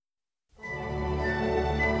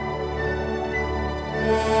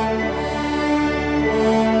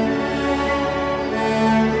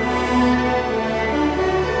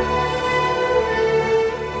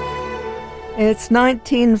It's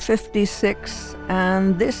 1956,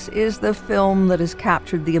 and this is the film that has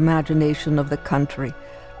captured the imagination of the country.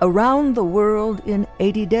 Around the World in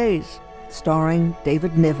 80 Days, starring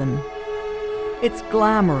David Niven. It's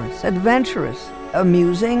glamorous, adventurous,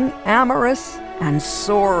 amusing, amorous, and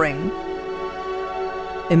soaring.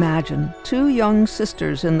 Imagine two young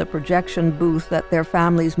sisters in the projection booth at their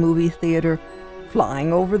family's movie theater,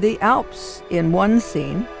 flying over the Alps in one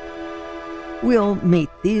scene. We'll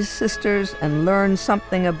meet these sisters and learn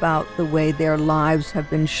something about the way their lives have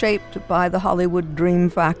been shaped by the Hollywood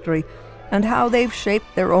Dream Factory and how they've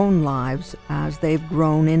shaped their own lives as they've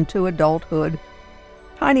grown into adulthood.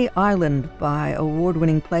 Tiny Island by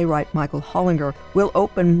award-winning playwright Michael Hollinger will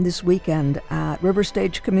open this weekend at River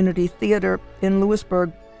Stage Community Theater in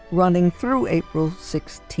Lewisburg, running through April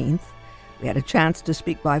 16th. We had a chance to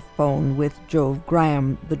speak by phone with Jove,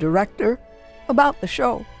 the director, about the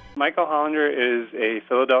show. Michael Hollinger is a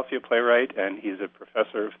Philadelphia playwright, and he's a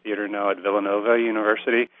professor of theater now at Villanova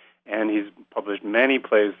University, and he's published many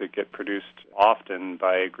plays that get produced often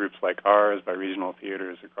by groups like ours, by regional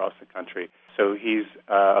theaters across the country. So he's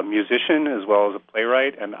a musician as well as a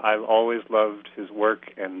playwright, and I've always loved his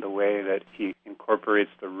work and the way that he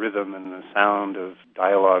incorporates the rhythm and the sound of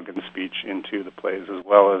dialogue and speech into the plays, as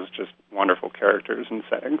well as just wonderful characters and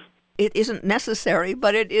settings. It isn't necessary,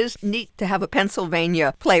 but it is neat to have a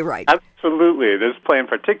Pennsylvania playwright. Absolutely. This play in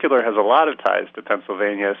particular has a lot of ties to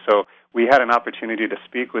Pennsylvania, so we had an opportunity to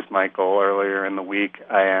speak with Michael earlier in the week,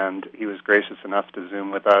 and he was gracious enough to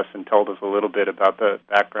Zoom with us and told us a little bit about the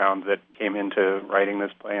background that came into writing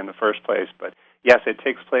this play in the first place. But yes, it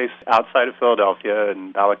takes place outside of Philadelphia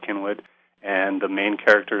in Ballackinwood, and the main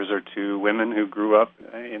characters are two women who grew up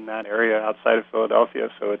in that area outside of Philadelphia,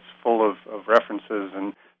 so it's full of references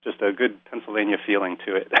and just a good Pennsylvania feeling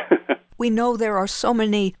to it. We know there are so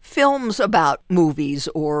many films about movies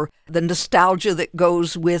or the nostalgia that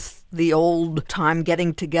goes with the old time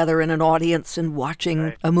getting together in an audience and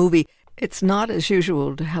watching a movie. It's not as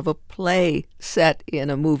usual to have a play set in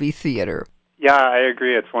a movie theater. Yeah, I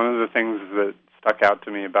agree. It's one of the things that stuck out to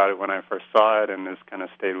me about it when I first saw it and has kind of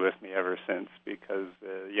stayed with me ever since because,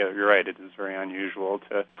 you're right, it is very unusual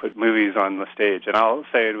to put movies on the stage. And I'll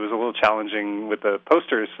say it was a little challenging with the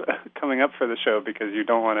posters coming up for the show because you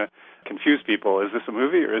don't want to confuse people. Is this a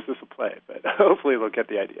movie or is this a play? But hopefully they'll get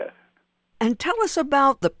the idea. And tell us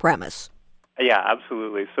about the premise. Yeah,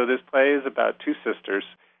 absolutely. So this play is about two sisters,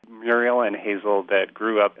 Muriel and Hazel, that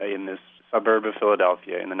grew up in this suburb of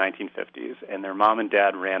Philadelphia in the 1950s, and their mom and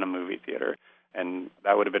dad ran a movie theater. And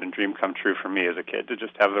that would have been a dream come true for me as a kid, to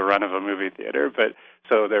just have the run of a movie theater. But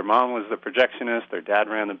so their mom was the projectionist, their dad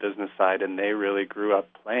ran the business side, and they really grew up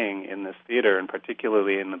playing in this theater, and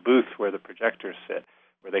particularly in the booth where the projectors sit,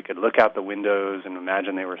 where they could look out the windows and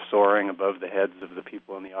imagine they were soaring above the heads of the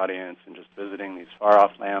people in the audience and just visiting these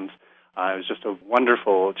far-off lands. It was just a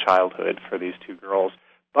wonderful childhood for these two girls.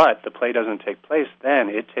 But the play doesn't take place then.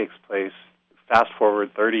 It takes place fast forward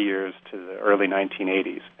 30 years to the early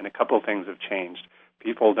 1980s, and a couple of things have changed.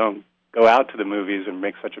 People don't go out to the movies and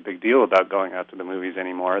make such a big deal about going out to the movies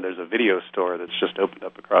anymore. There's a video store that's just opened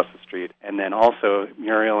up across the street. And then also,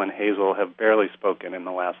 Muriel and Hazel have barely spoken in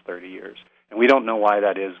the last 30 years. And we don't know why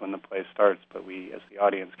that is when the play starts, but we, as the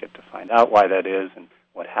audience, get to find out why that is and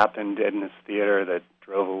what happened in this theater that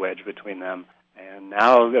drove a wedge between them. And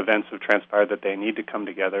now events have transpired that they need to come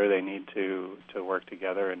together, they need to work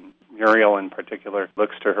together, and Muriel in particular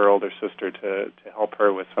looks to her older sister to help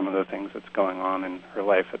her with some of the things that's going on in her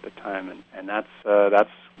life at the time, and that's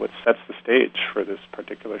what sets the stage for this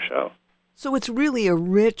particular show. So it's really a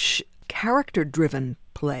rich, character-driven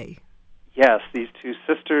play. Yes, these two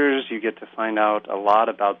sisters, you get to find out a lot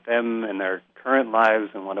about them and their current lives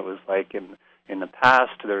and what it was like in the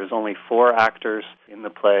past. There's only 4 actors in the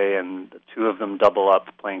play, and the 2 of them double up,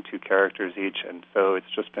 playing 2 characters each. And so it's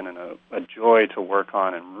just been a joy to work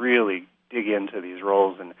on and really dig into these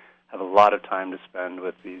roles and have a lot of time to spend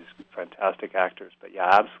with these fantastic actors. But yeah,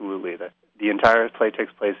 absolutely. The entire play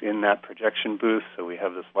takes place in that projection booth, so we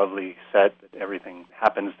have this lovely set that everything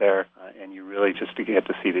happens there, and you really just get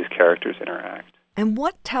to see these characters interact. And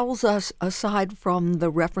what tells us, aside from the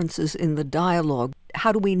references in the dialogue,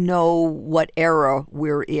 how do we know what era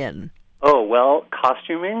we're in? Oh, well,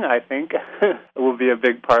 costuming, I think, will be a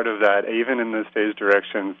big part of that. Even in the stage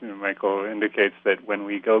directions, Michael indicates that when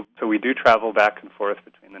we go, so we do travel back and forth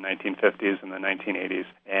between the 1950s and the 1980s,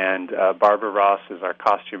 and Barbara Ross is our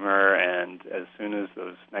costumer, and as soon as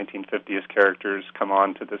those 1950s characters come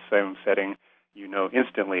on to the same setting, you know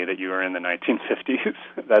instantly that you are in the 1950s.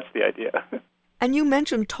 That's the idea. And you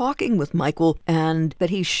mentioned talking with Michael and that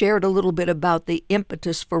he shared a little bit about the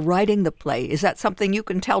impetus for writing the play. Is that something you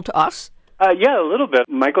can tell to us? Yeah, a little bit.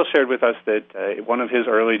 Michael shared with us that one of his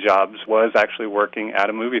early jobs was actually working at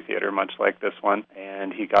a movie theater, much like this one,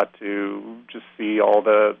 and he got to just see all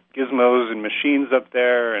the gizmos and machines up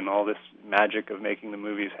there and all this magic of making the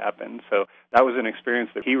movies happen. So that was an experience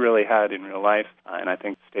that he really had in real life, and I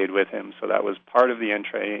think stayed with him. So that was part of the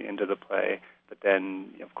entree into the play. But then,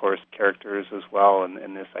 of course, characters as well,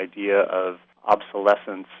 and this idea of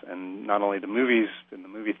obsolescence, and not only the movies in the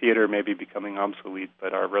movie theater maybe becoming obsolete,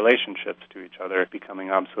 but our relationships to each other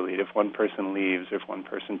becoming obsolete. If one person leaves, if one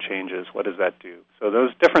person changes, what does that do? So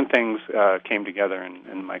those different things came together,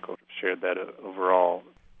 and Michael shared that overall.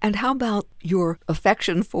 And how about your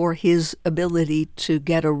affection for his ability to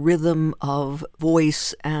get a rhythm of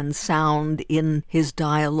voice and sound in his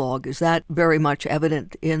dialogue? Is that very much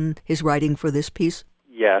evident in his writing for this piece?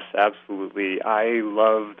 Yes, absolutely. I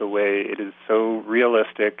love the way it is so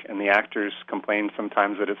realistic, and the actors complain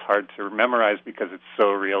sometimes that it's hard to memorize because it's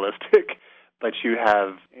so realistic. But you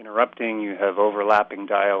have interrupting, you have overlapping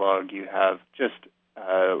dialogue, you have just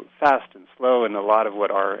fast and slow, and a lot of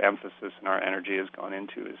what our emphasis and our energy has gone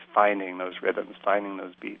into is finding those rhythms, finding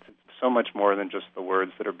those beats. It's so much more than just the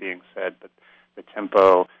words that are being said, but the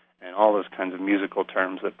tempo and all those kinds of musical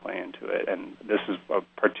terms that play into it. And this is a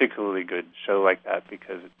particularly good show like that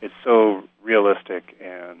because it's so realistic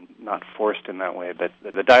and not forced in that way, but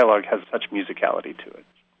the dialogue has such musicality to it.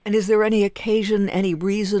 And is there any occasion, any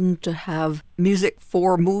reason to have music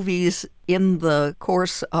for movies in the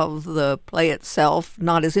course of the play itself,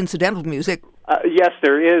 not as incidental music? Yes,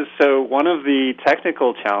 there is. So one of the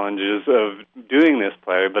technical challenges of doing this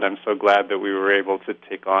play, but I'm so glad that we were able to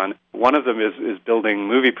take on, one of them is building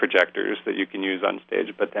movie projectors that you can use on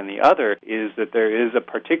stage, but then the other is that there is a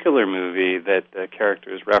particular movie that the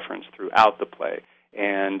characters reference throughout the play.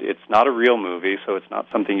 And it's not a real movie, so it's not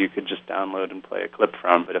something you could just download and play a clip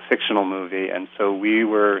from, but a fictional movie. And so we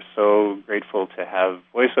were so grateful to have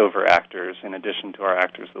voiceover actors, in addition to our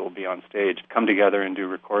actors that will be on stage, come together and do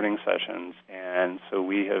recording sessions. And so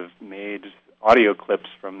we have made audio clips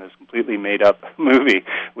from this completely made-up movie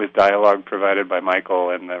with dialogue provided by Michael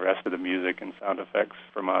and the rest of the music and sound effects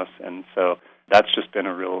from us. And so that's just been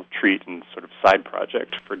a real treat and sort of side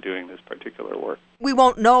project for doing this particular work. We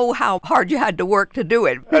won't know how hard you had to work to do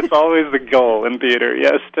it. That's always the goal in theater,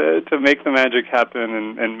 yes, to make the magic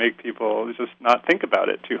happen and make people just not think about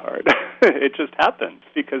it too hard. It just happens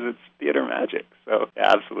because it's theater magic. So,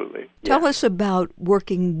 yeah, absolutely. Tell us about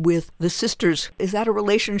working with the sisters. Is that a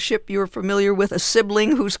relationship you're familiar with, a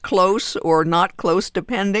sibling who's close or not close,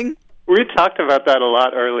 depending? We talked about that a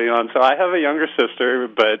lot early on. So I have a younger sister,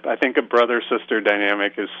 but I think a brother-sister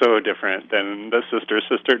dynamic is so different than the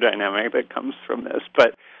sister-sister dynamic that comes from this.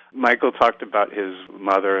 But Michael talked about his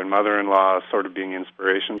mother and mother-in-law sort of being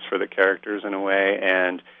inspirations for the characters in a way,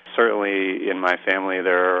 and certainly in my family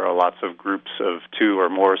there are lots of groups of two or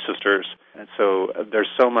more sisters. And so there's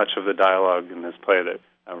so much of the dialogue in this play that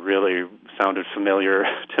really sounded familiar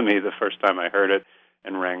to me the first time I heard it,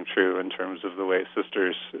 and rang true in terms of the way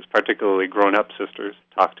sisters, particularly grown-up sisters,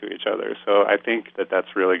 talk to each other. So I think that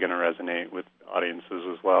that's really going to resonate with audiences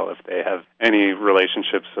as well if they have any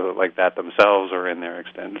relationships like that themselves or in their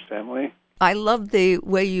extended family. I love the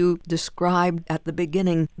way you described at the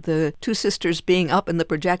beginning the two sisters being up in the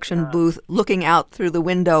projection booth, looking out through the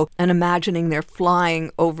window and imagining they're flying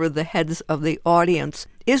over the heads of the audience.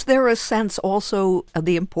 Is there a sense also of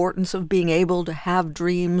the importance of being able to have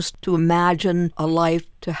dreams, to imagine a life,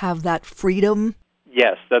 to have that freedom?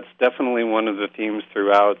 Yes, that's definitely one of the themes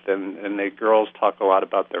throughout, and the girls talk a lot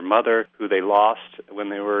about their mother, who they lost when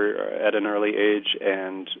they were at an early age,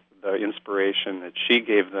 and the inspiration that she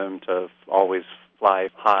gave them to always fly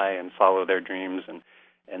high and follow their dreams, and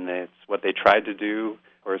it's what they tried to do.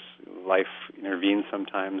 Of course, life intervenes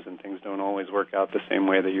sometimes, and things don't always work out the same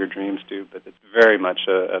way that your dreams do, but it's very much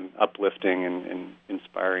an uplifting and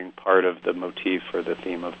inspiring part of the motif or the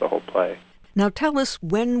theme of the whole play. Now tell us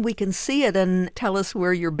when we can see it, and tell us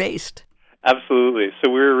where you're based. Absolutely.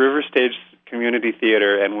 So we're River Stage Community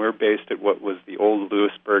Theater, and we're based at what was the old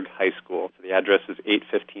Lewisburg High School. So the address is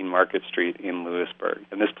 815 Market Street in Lewisburg.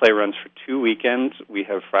 And this play runs for 2 weekends. We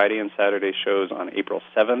have Friday and Saturday shows on April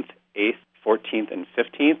 7th, 8th, 14th, and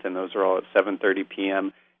 15th, and those are all at 7:30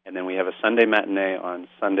 p.m. And then we have a Sunday matinee on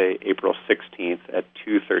Sunday, April 16th at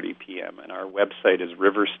 2:30 p.m. And our website is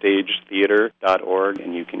riverstagetheater.org,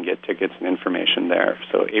 and you can get tickets and information there.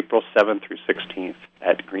 So April 7th through 16th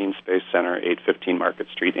at Green Space Center, 815 Market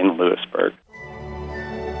Street in Lewisburg.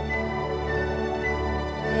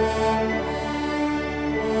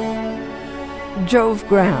 Jove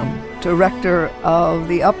Graham, director of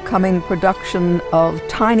the upcoming production of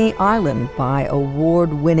Tiny Island by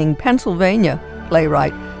award-winning Pennsylvania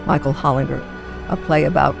playwright Michael Hollinger, a play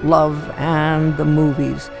about love and the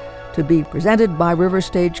movies, to be presented by River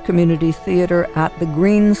Stage Community Theater at the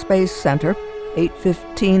Green Space Center,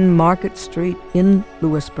 815 Market Street in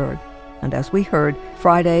Lewisburg. And as we heard,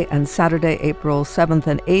 Friday and Saturday, April 7th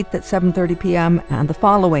and 8th at 7:30 p.m., and the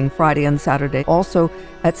following Friday and Saturday also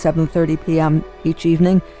at 7:30 p.m. each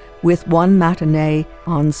evening, with one matinee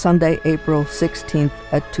on Sunday, April 16th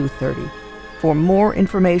at 2:30. For more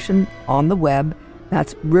information on the web,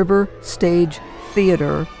 that's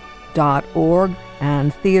riverstagetheater.org,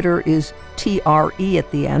 and theater is TRE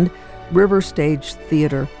at the end,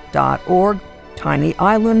 riverstagetheater.org. Tiny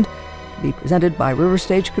Island, to be presented by River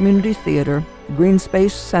Stage Community Theater, the Green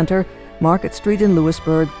Space Center, Market Street in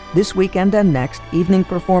Lewisburg, this weekend and next, evening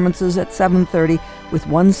performances at 7:30 with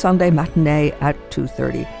one Sunday matinee at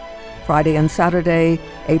 2:30. Friday and Saturday,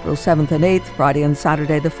 April 7th and 8th, Friday and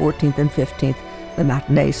Saturday the 14th and 15th, the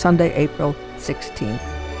matinee Sunday, April 16th.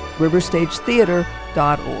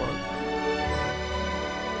 riverstagetheater.org.